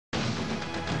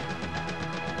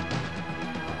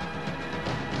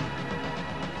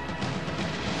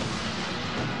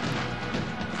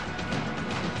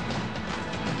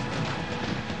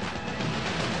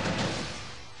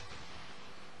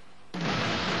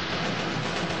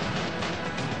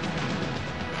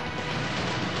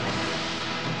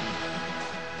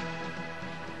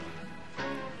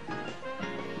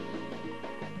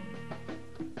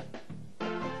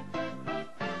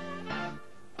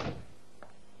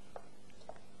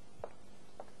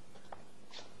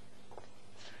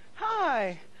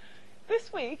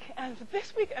week, and for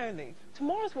this week only,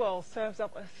 Tomorrow's World serves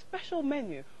up a special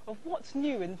menu of what's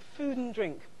new in food and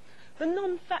drink. The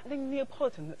non-fattening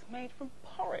Neapolitan that's made from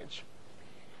porridge.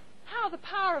 How the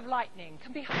power of lightning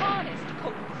can be harnessed to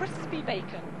cook crispy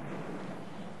bacon.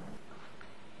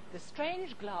 The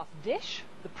strange glass dish,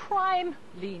 the prime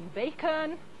lean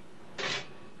bacon,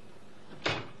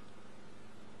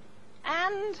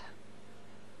 and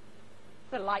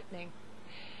the lightning.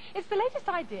 It's the latest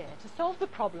idea to solve the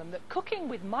problem that cooking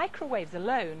with microwaves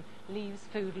alone leaves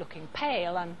food looking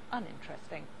pale and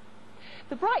uninteresting.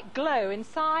 The bright glow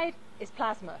inside is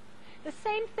plasma, the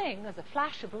same thing as a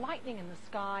flash of lightning in the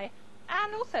sky,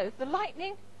 and also the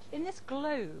lightning in this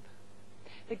globe.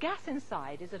 The gas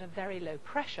inside is at a very low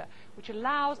pressure, which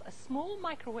allows a small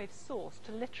microwave source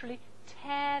to literally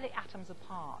tear the atoms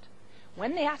apart.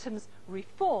 When the atoms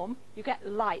reform, you get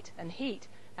light and heat.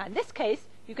 Now, in this case,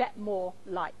 you get more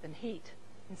light than heat.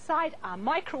 Inside our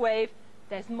microwave,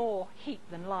 there's more heat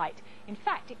than light. In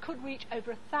fact, it could reach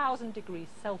over 1,000 degrees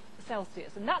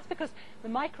Celsius, and that's because the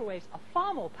microwaves are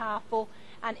far more powerful,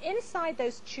 and inside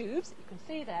those tubes, you can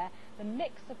see there, the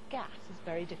mix of gas is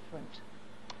very different.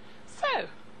 So,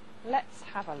 let's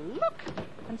have a look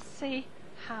and see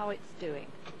how it's doing.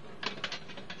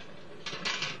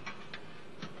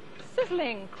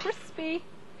 Sizzling, crispy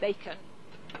bacon.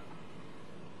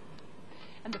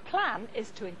 And the plan is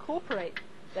to incorporate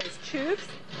those tubes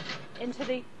into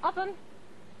the oven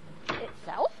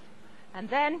itself, and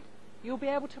then you'll be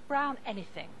able to brown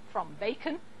anything from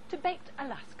bacon to baked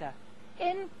Alaska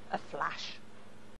in a flash.